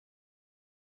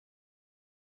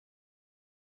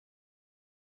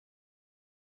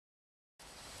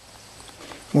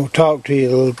we'll talk to you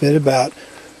a little bit about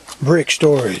brick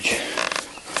storage.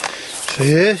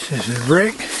 See, this is a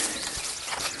brick.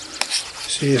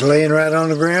 See, it's laying right on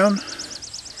the ground.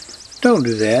 Don't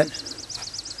do that,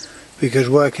 because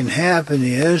what can happen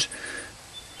is,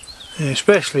 and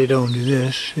especially don't do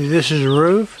this. See, this is a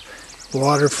roof.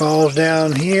 Water falls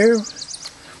down here,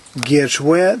 gets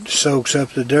wet, soaks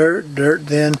up the dirt. Dirt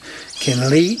then can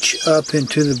leach up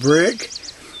into the brick,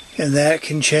 and that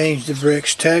can change the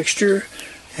brick's texture,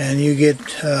 and you get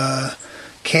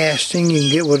casting. You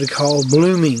can get what they call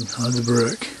blooming of the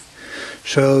brick.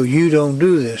 So you don't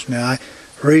do this. Now,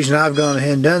 the reason I've gone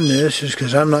ahead and done this is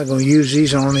because I'm not going to use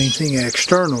these on anything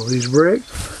external. These brick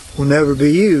will never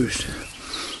be used.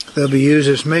 They'll be used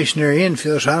as masonry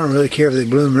infill, so I don't really care if they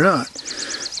bloom or not.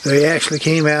 They actually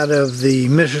came out of the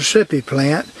Mississippi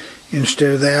plant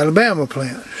instead of the Alabama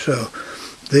plant. So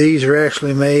these are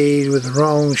actually made with the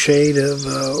wrong shade of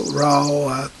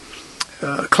raw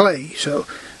clay. So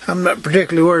I'm not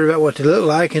particularly worried about what they look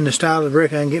like and the style of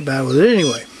brick. I can get by with it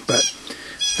anyway. But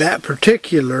that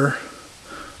particular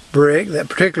brick, that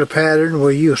particular pattern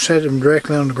where you set them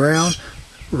directly on the ground,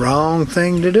 wrong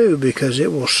thing to do, because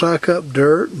it will suck up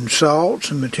dirt and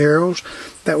salts and materials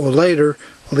that will later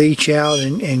leach out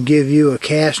and give you a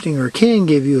casting, or can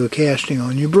give you a casting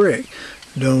on your brick.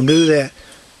 Don't do that.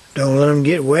 Don't let them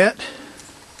get wet,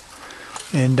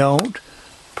 and don't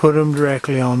put them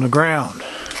directly on the ground.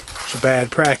 It's a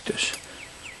bad practice.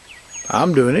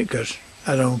 I'm doing it because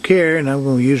I don't care, and I'm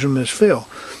going to use them as fill.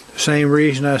 The same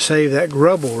reason I save that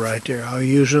rubble right there. I'll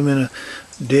use them in a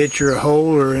ditch or a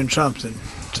hole or in something.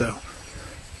 So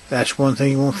that's one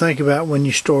thing you want to think about when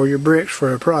you store your bricks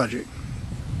for a project.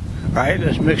 Alright,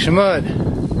 let's mix some mud.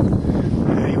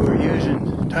 Okay, we're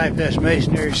using type S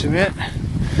masonry cement,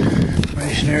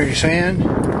 masonry sand,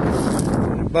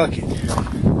 and a bucket.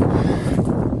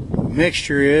 The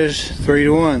mixture is 3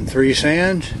 to 1, 3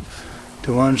 sands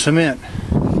to 1 cement.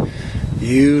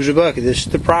 Use a bucket. This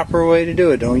is the proper way to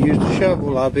do it. Don't use the shovel.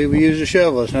 A lot of people use the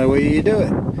shovel. That's not the way you do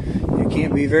it. You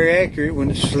can't be very accurate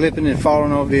when it's slipping and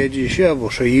falling off the edge of your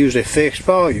shovel, so use a fixed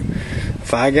volume. A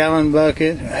 5-gallon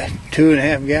bucket, a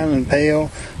 2.5-gallon pail,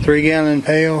 3-gallon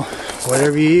pail,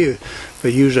 whatever you use.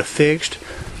 But use a fixed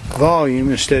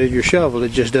volume instead of your shovel.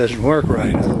 It just doesn't work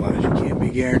right. Otherwise, you can't be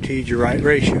guaranteed your right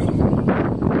ratio.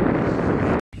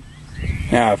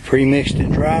 Now, I've pre-mixed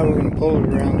it dry. We're going to pull it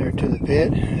around there to the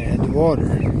pit and add the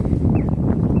water.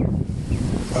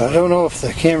 I don't know if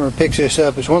the camera picks this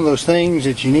up. It's one of those things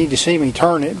that you need to see me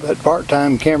turn it, but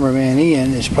part-time cameraman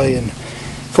Ian is playing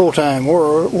full-time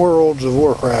Worlds of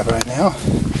Warcraft right now,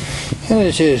 and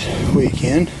it's his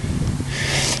weekend.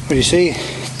 But you see,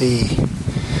 the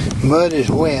mud is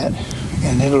wet,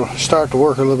 and it'll start to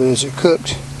work a little bit as it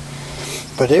cooks,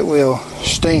 but it will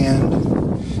stand.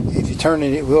 If you turn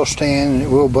it, it will stand, and it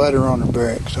will butter on the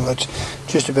brick, so that's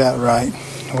just about right.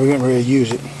 We're getting ready to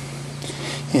use it,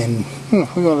 and we're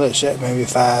going to let it set maybe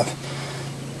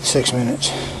 5-6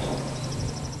 minutes.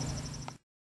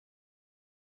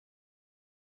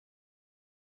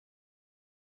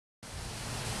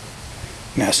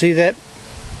 Now see that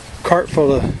cart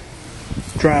full of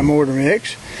dry mortar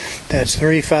mix? That's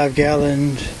 3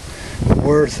 5-gallons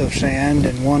worth of sand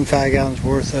and 1 5-gallons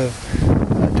worth of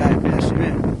type S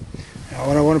cement. Now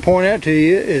what I want to point out to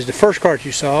you is the first cart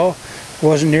you saw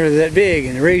wasn't nearly that big,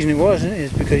 and the reason it wasn't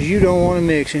is because you don't want to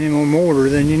mix any more mortar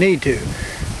than you need to.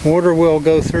 Mortar will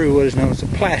go through what is known as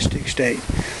the plastic state,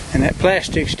 and that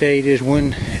plastic state is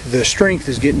when the strength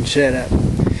is getting set up.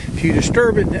 If you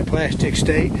disturb it in that plastic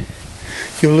state,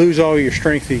 you'll lose all your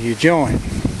strength of your joint,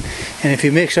 and if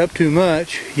you mix up too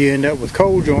much, you end up with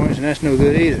cold joints, and that's no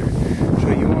good either. So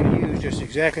you want to use just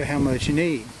exactly how much you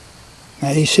need.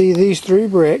 Now you see these 3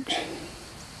 bricks.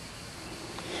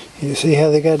 You see how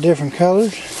they got different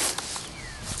colors?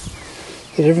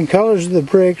 The different colors of the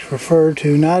bricks refer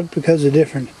to not because of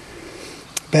different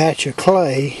batch of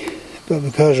clay, but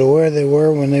because of where they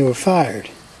were when they were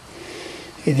fired.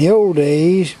 In the old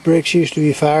days, bricks used to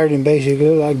be fired in basically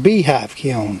like beehive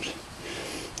kilns.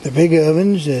 The big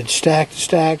ovens that stacked the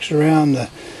stacks around the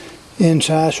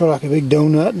inside, sort of like a big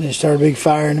donut, and they started a big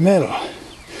fire in the middle.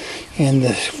 And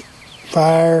the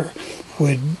fire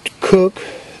would cook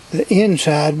the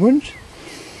inside ones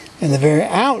and the very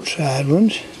outside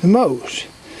ones the most,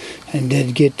 and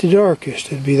they'd get the darkest.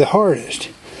 It'd be the hardest.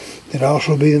 They'd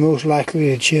also be the most likely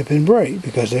to chip and break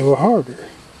because they were harder.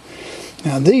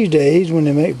 Now these days, when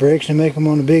they make bricks, they make them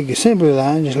on a big assembly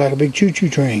line, just like a big choo-choo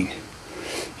train,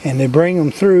 and they bring them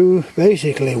through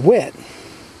basically wet.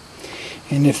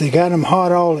 And if they got them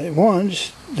hot all at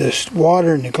once, the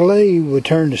water and the clay would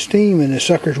turn to steam and the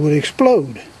suckers would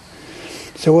explode.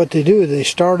 So what they do is they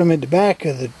start them at the back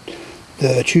of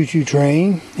the choo-choo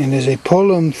train, and as they pull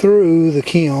them through the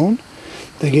kiln,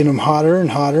 they get them hotter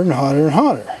and hotter and hotter and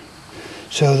hotter.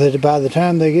 So that by the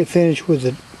time they get finished with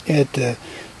at the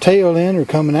tail end or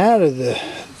coming out of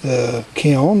the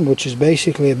kiln, which is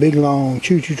basically a big long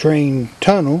choo-choo train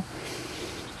tunnel,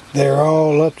 they're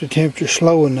all up to temperature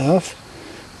slow enough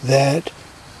that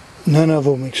none of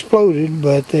them exploded,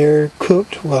 but they're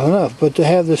cooked well enough. But they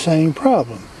have the same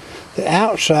problem. The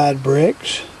outside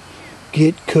bricks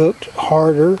get cooked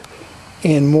harder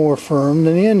and more firm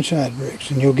than the inside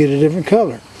bricks, and you'll get a different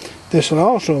color. This will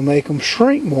also make them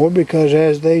shrink more, because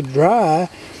as they dry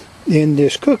in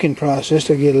this cooking process,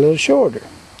 they get a little shorter.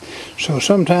 So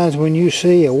sometimes when you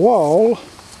see a wall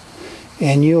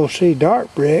and you'll see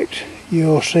dark bricks,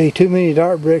 you'll see too many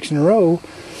dark bricks in a row,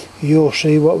 you'll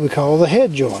see what we call the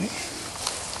head joint.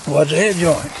 What's a head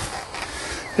joint?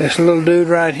 This little dude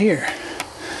right here.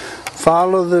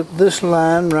 Follow this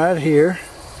line right here,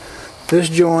 this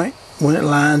joint. When it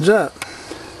lines up,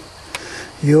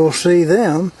 you'll see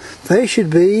them. They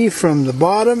should be from the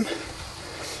bottom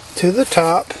to the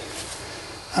top.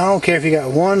 I don't care if you got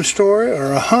 1 story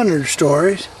or 100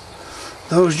 stories,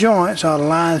 those joints ought to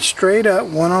line straight up,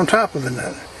 one on top of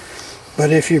another.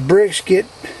 But if your bricks get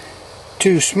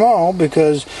too small,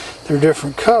 because they're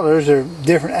different colors, they're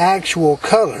different actual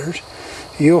colors,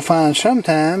 you'll find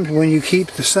sometimes when you keep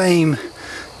the same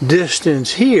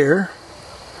distance here,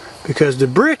 because the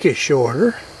brick is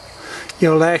shorter,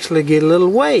 you'll actually get a little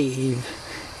wave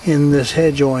in this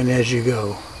head joint as you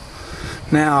go.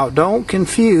 Now, don't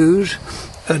confuse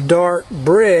a dark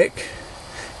brick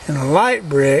and a light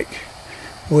brick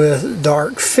with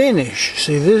dark finish.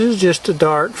 See, this is just a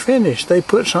dark finish. They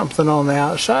put something on the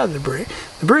outside of the brick.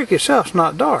 The brick itself's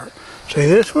not dark. See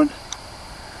this one?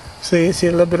 See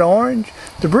a little bit of orange?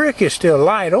 The brick is still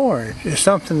light orange. It's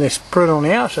something they put on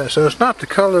the outside. So it's not the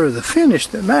color of the finish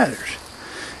that matters.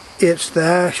 It's the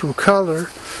actual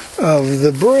color of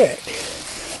the brick.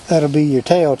 That'll be your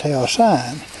telltale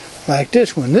sign. Like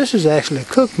this one. This is actually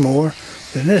cooked more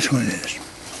than this one is.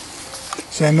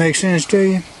 Does that make sense to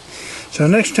you? So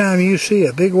next time you see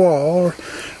a big wall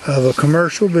of a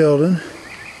commercial building,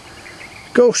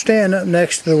 go stand up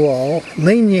next to the wall,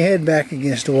 lean your head back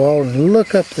against the wall, and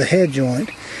look up the head joint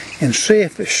and see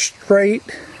if it's straight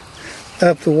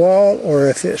up the wall or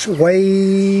if it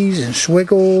waves and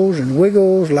swiggles and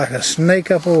wiggles like a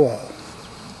snake up a wall.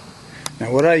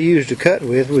 Now what I used to cut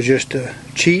with was just a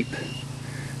cheap,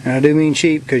 and I do mean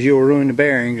cheap because you'll ruin the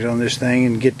bearings on this thing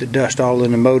and get the dust all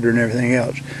in the motor and everything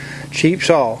else. Cheap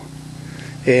saw.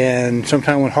 And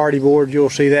sometimes with hardy boards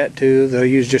you'll see that too. They'll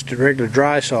use just a regular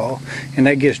dry saw, and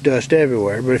that gets dust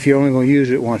everywhere. But if you're only going to use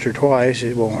it once or twice,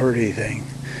 it won't hurt anything.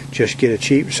 Just get a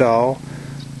cheap saw,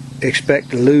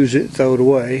 expect to lose it, throw it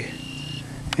away,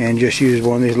 and just use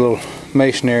one of these little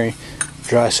masonry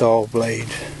dry saw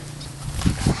blades.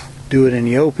 Do it in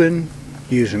the open,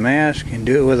 use a mask, and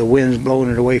do it where the wind's blowing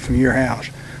it away from your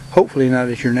house. Hopefully not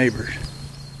at your neighbor's.